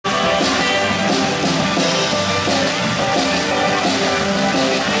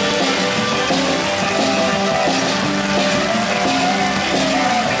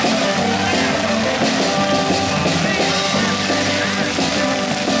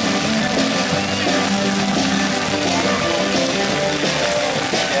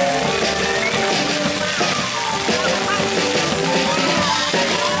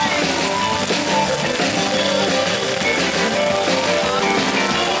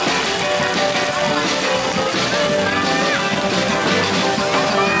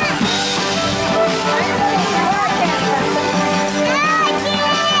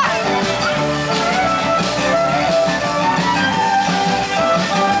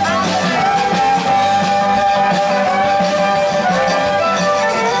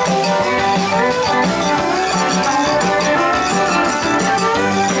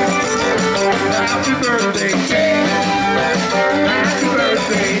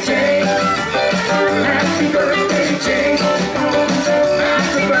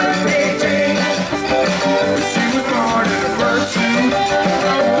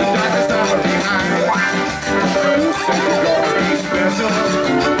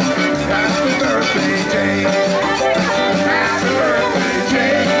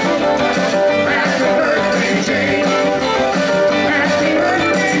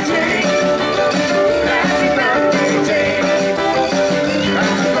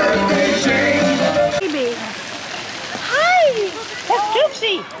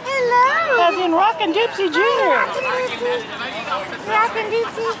Rockin' Gypsy Jr. Rockin'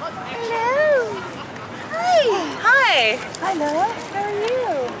 Gypsy. Hello. Hi. Hi. Hello. How are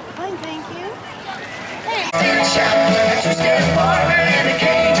you? Fine, thank you.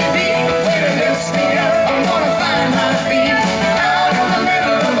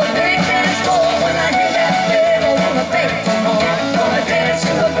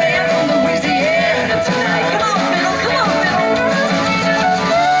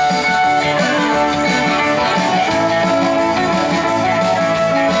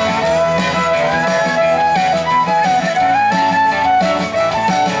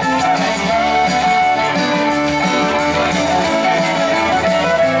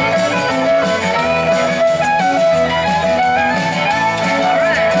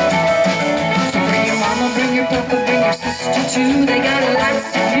 They got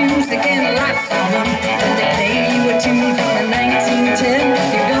lots of music and lots of them. And they play you a tune from the 1910.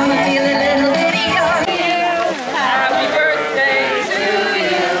 You're gonna feel a little giddy on you. Happy birthday to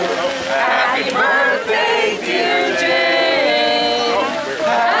you. Happy birthday, dear Jane.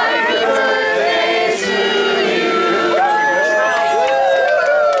 Happy birthday to you.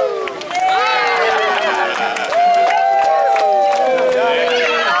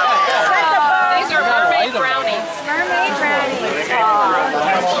 These are mermaid brownies. Mermaid brownies.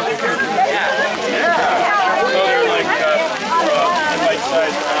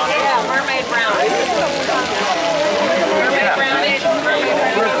 Yeah, mermaid brownies. Mermaid brownies.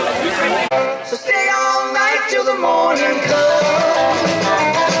 Mermaid brownies. So stay all night till the morning comes.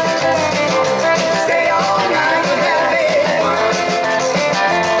 Stay all night and have fun.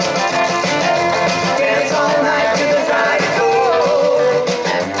 Dance all night till the side goes.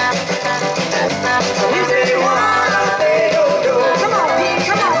 You say one, they don't go. Come on, Pete,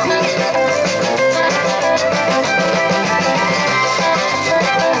 come on, Pete.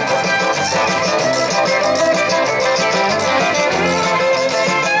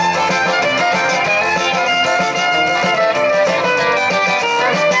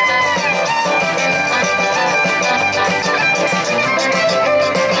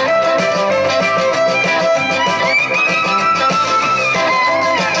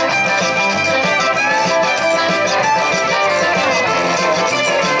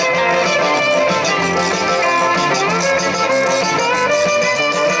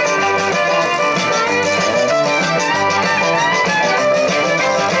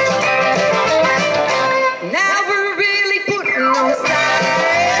 Now we're really putting on style.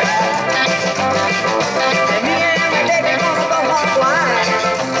 And me and my baby gonna go hard wild.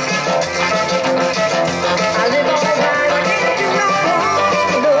 I live all night, I can't do no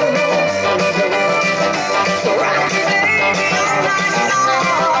wrong, no. So rock me, baby, all night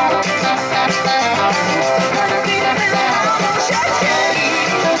long. Gonna be a little mama, shake.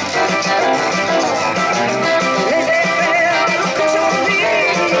 Laissez-faire, look at your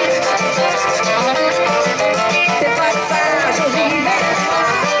feet. T'es pas sage, Jolie.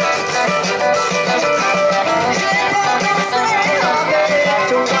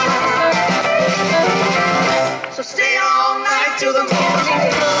 So stay all night till the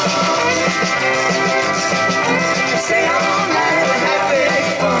morning comes. Stay all night and have big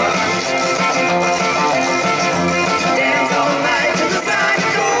fun. Dance all night till the sun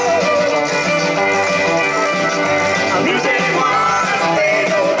goes. Music one, they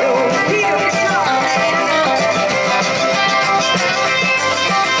don't go. Here we go.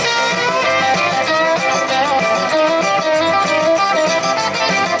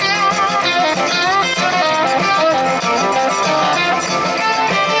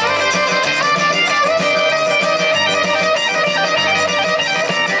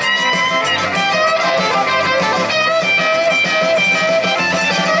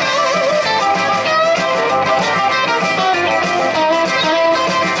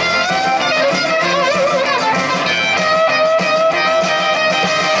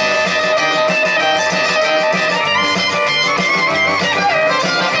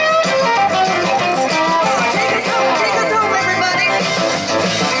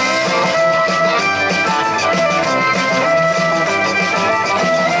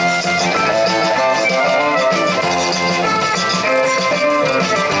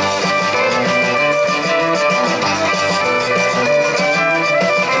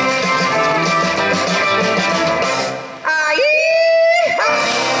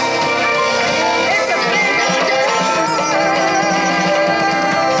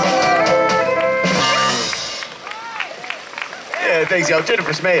 Thanks, y'all.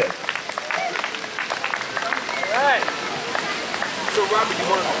 Jennifer Smith. All right. So, Robert, you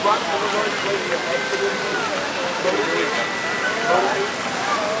want to rock the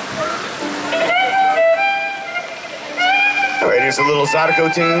All right, here's a little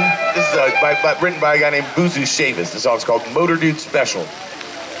Zydeco tune. This is written by a guy named Buzu Shavis. The song's called Motor Dude Special.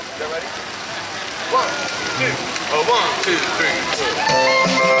 You ready? 1, 2, 3,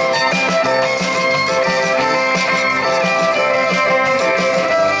 4.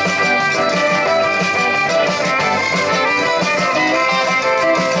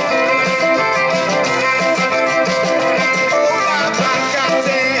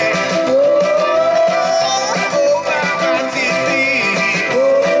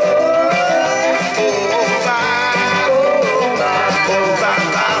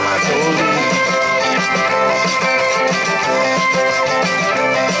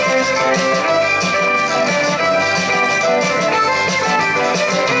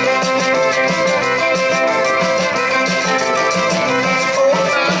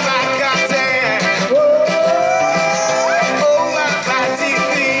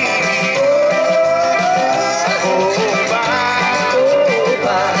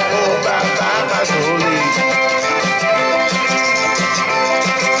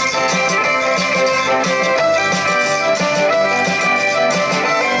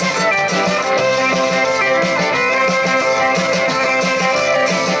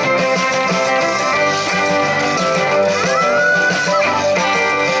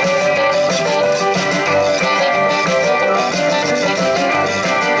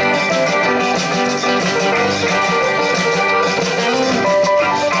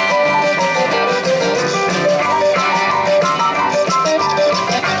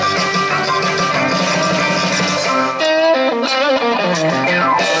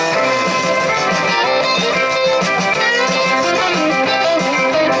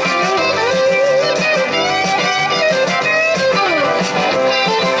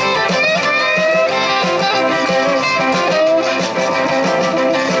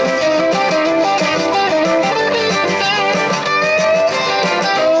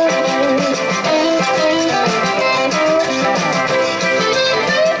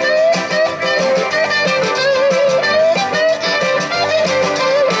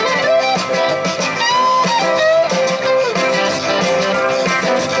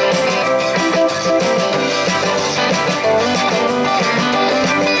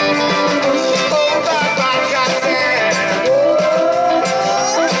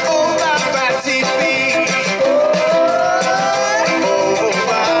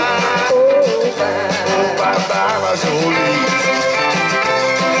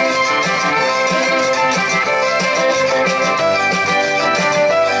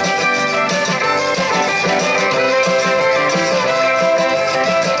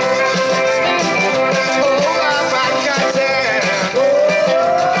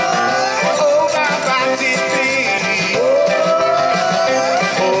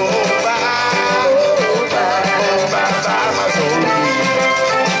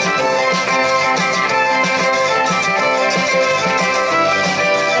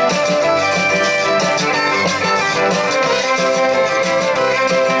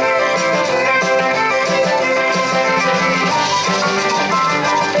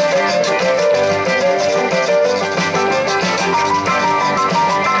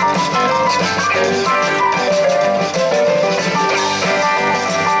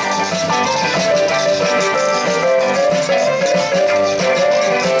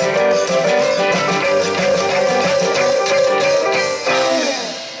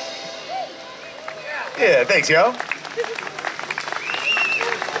 Yeah, thanks, yo. All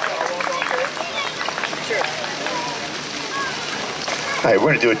right,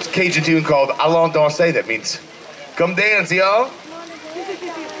 we're gonna do a Cajun tune called Allons danser. That means, come dance, y'all.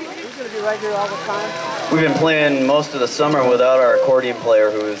 We've been playing most of the summer without our accordion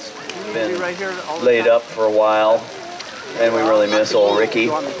player, who has been laid up for a while, and we really miss old Ricky.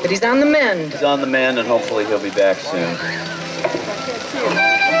 But he's on the mend. He's on the mend, and hopefully he'll be back soon.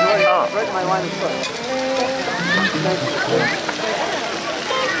 Right in my line of foot.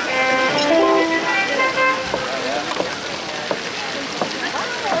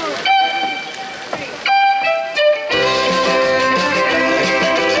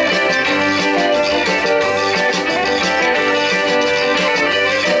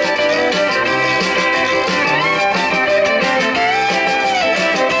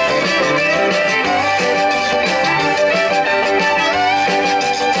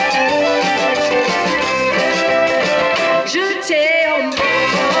 Je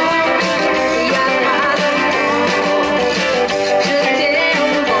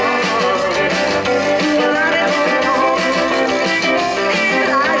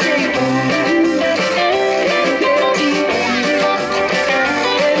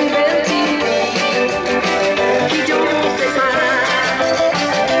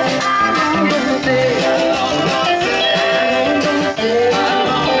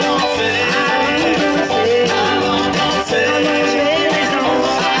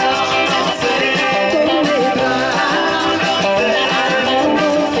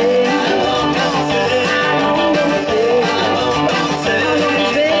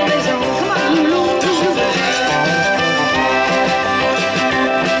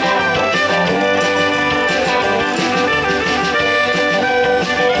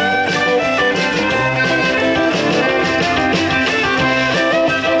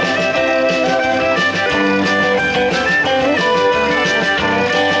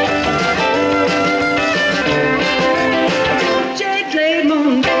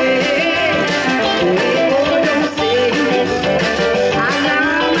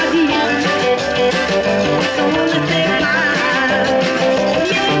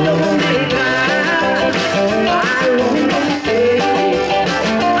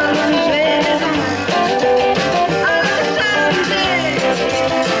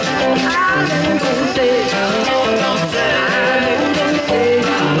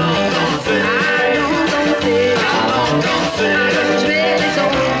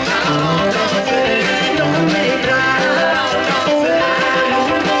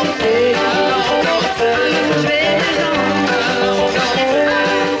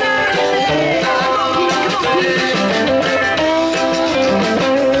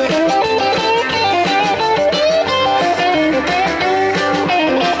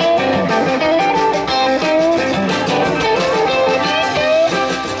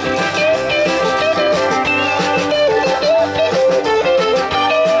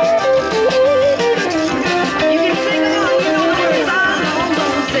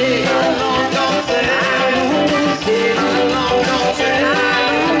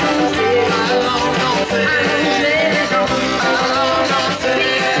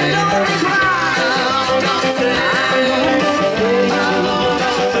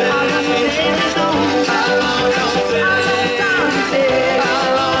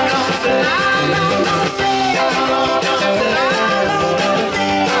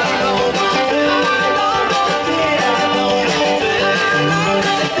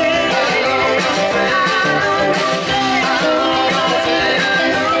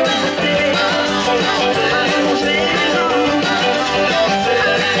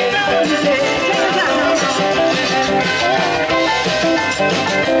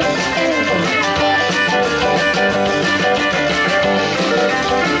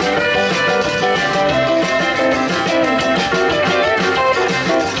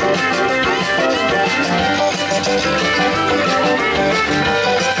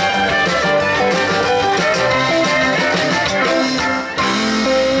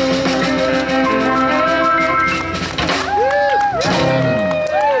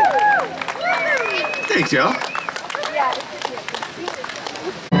Thanks, y'all.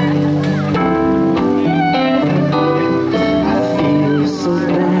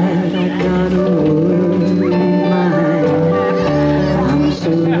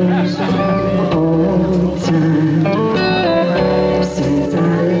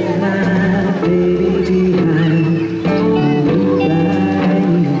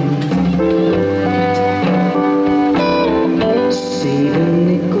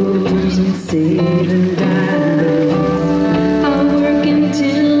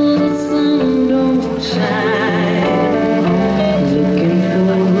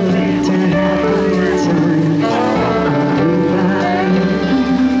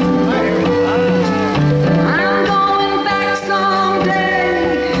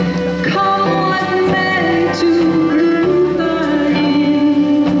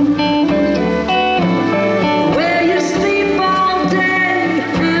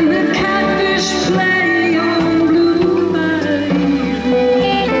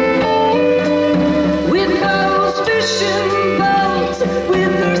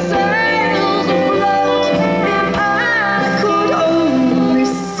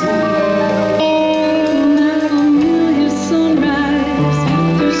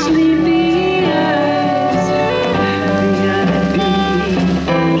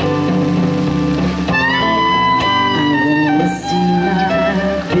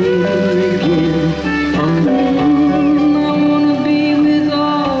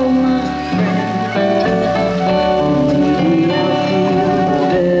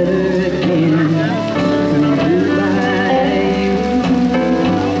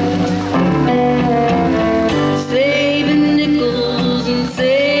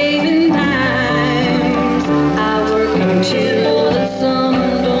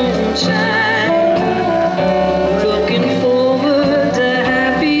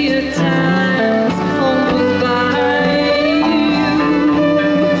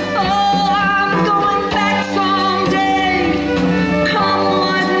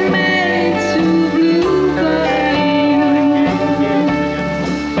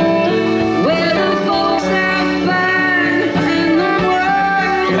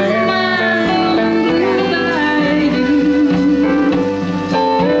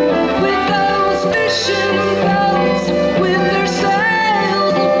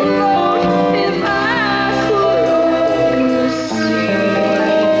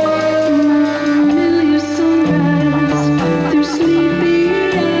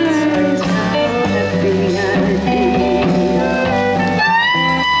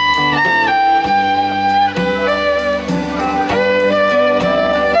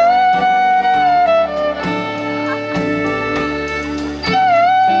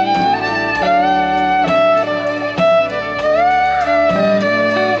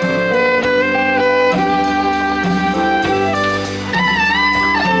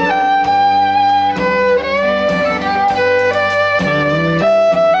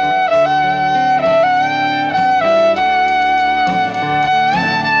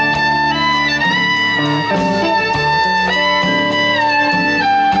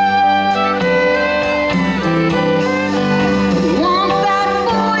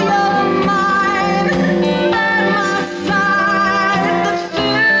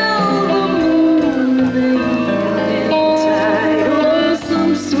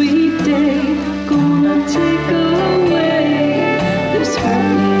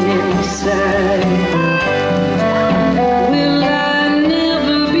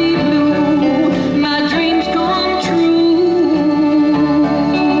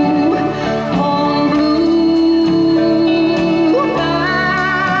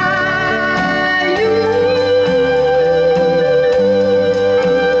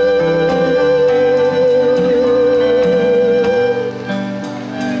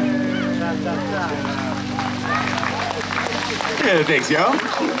 Yeah, thanks, y'all.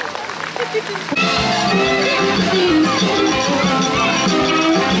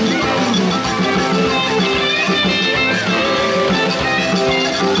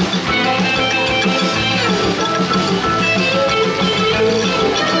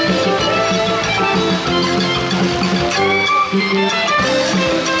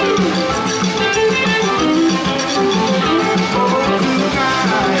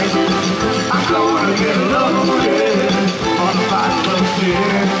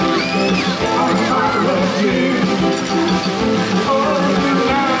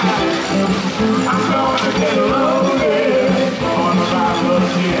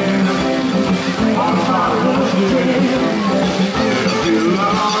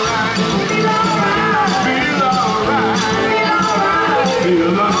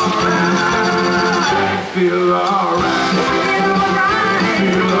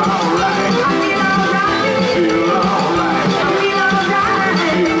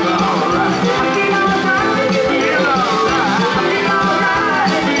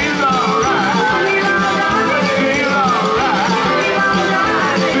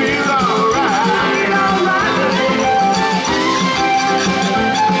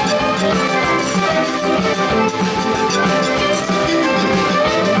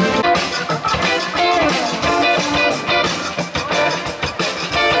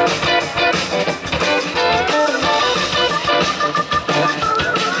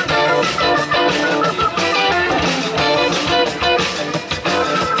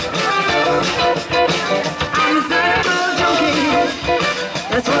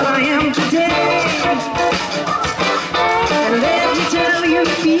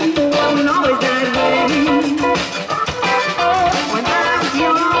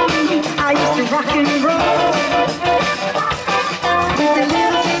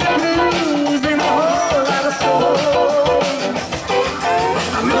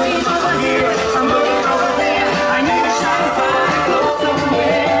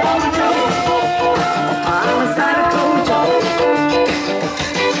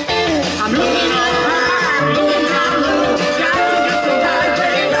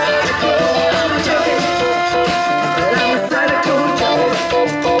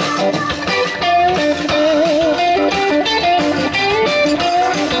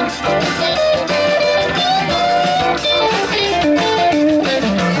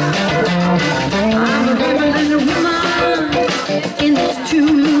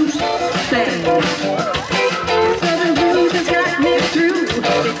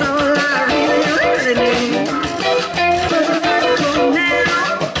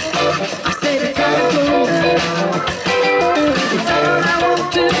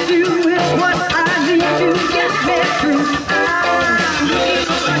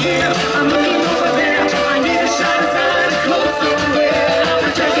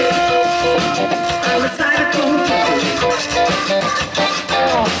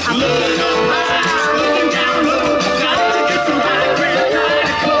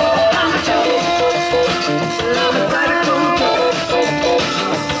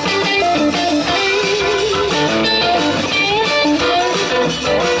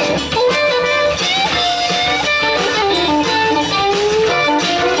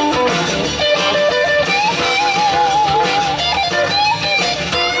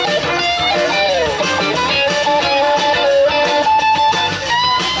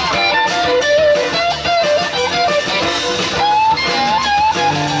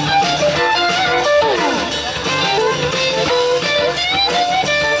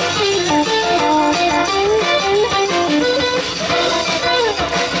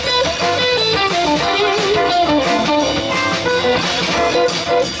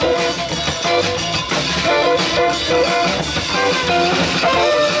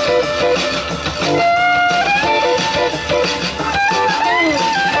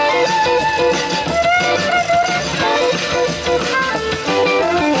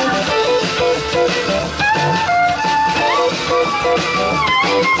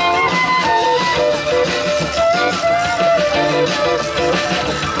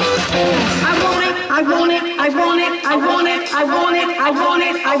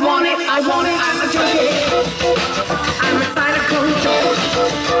 I'm a junkie. I'm a cynical junkie.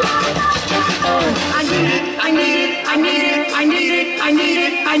 I need it, I need it, I need it, I need it, I need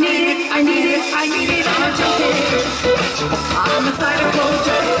it, I need it, I need it, I need it. I'm a junkie. I'm a cynical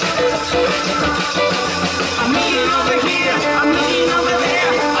junkie. I'm looking over here, I'm looking over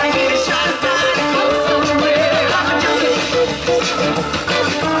there. I need a shot of cynical somewhere. I'm a junkie.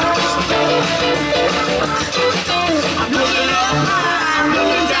 I'm looking up high, I'm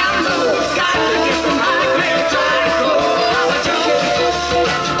looking down low. Got to get some high grade cynical. I'm a junkie.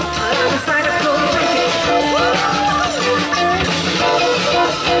 I'm a cynical junkie.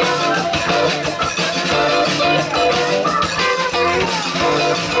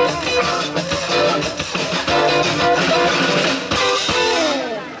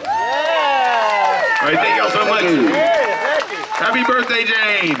 All right, thank y'all so much. Happy birthday,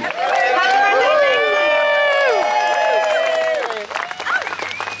 Jane.